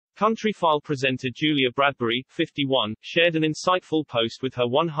Countryfile presenter Julia Bradbury, 51, shared an insightful post with her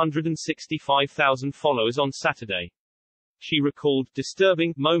 165,000 followers on Saturday. She recalled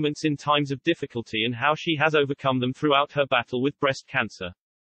disturbing moments in times of difficulty and how she has overcome them throughout her battle with breast cancer.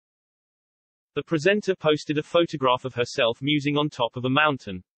 The presenter posted a photograph of herself musing on top of a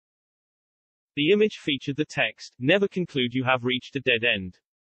mountain. The image featured the text, "Never conclude you have reached a dead end.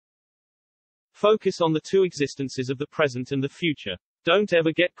 Focus on the two existences of the present and the future. Don't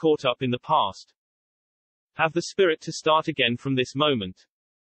ever get caught up in the past. Have the spirit to start again from this moment."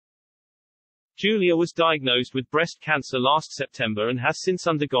 Julia was diagnosed with breast cancer last September and has since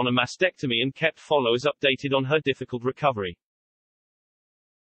undergone a mastectomy and kept followers updated on her difficult recovery.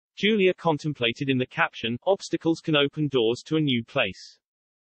 Julia contemplated in the caption, "Obstacles can open doors to a new place.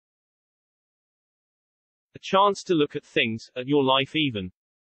 A chance to look at things, at your life even.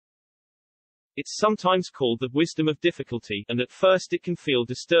 It's sometimes called the wisdom of difficulty, and at first it can feel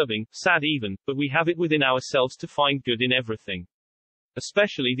disturbing, sad even, but we have it within ourselves to find good in everything.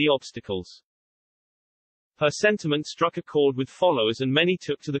 Especially the obstacles." Her sentiment struck a chord with followers and many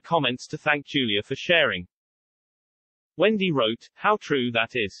took to the comments to thank Julia for sharing. Wendy wrote, "How true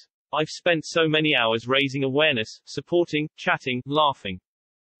that is. I've spent so many hours raising awareness, supporting, chatting, laughing.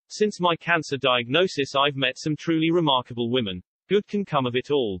 Since my cancer diagnosis I've met some truly remarkable women. Good can come of it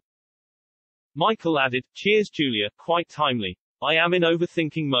all." Michael added, "Cheers Julia, quite timely. I am in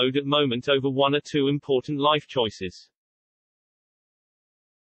overthinking mode at moment over one or two important life choices."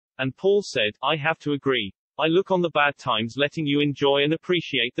 And Paul said, "I have to agree. I look on the bad times letting you enjoy and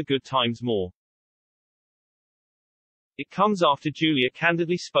appreciate the good times more." It comes after Julia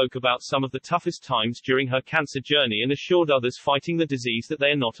candidly spoke about some of the toughest times during her cancer journey and assured others fighting the disease that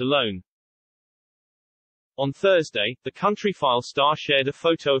they are not alone. On Thursday, the Countryfile star shared a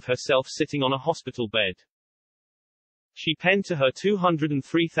photo of herself sitting on a hospital bed. She penned to her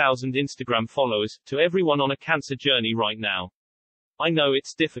 203,000 Instagram followers, "To everyone on a cancer journey right now. I know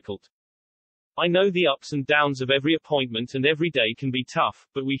it's difficult. I know the ups and downs of every appointment and every day can be tough,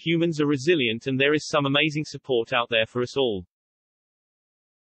 but we humans are resilient and there is some amazing support out there for us all."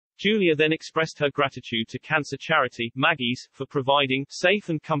 Julia then expressed her gratitude to cancer charity, Maggie's, for providing safe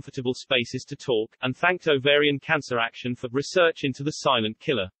and comfortable spaces to talk, and thanked Ovarian Cancer Action for research into the silent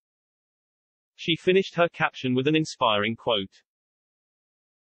killer. She finished her caption with an inspiring quote.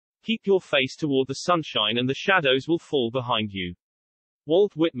 "Keep your face toward the sunshine and the shadows will fall behind you."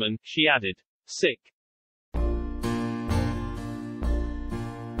 Walt Whitman, she added. Sick.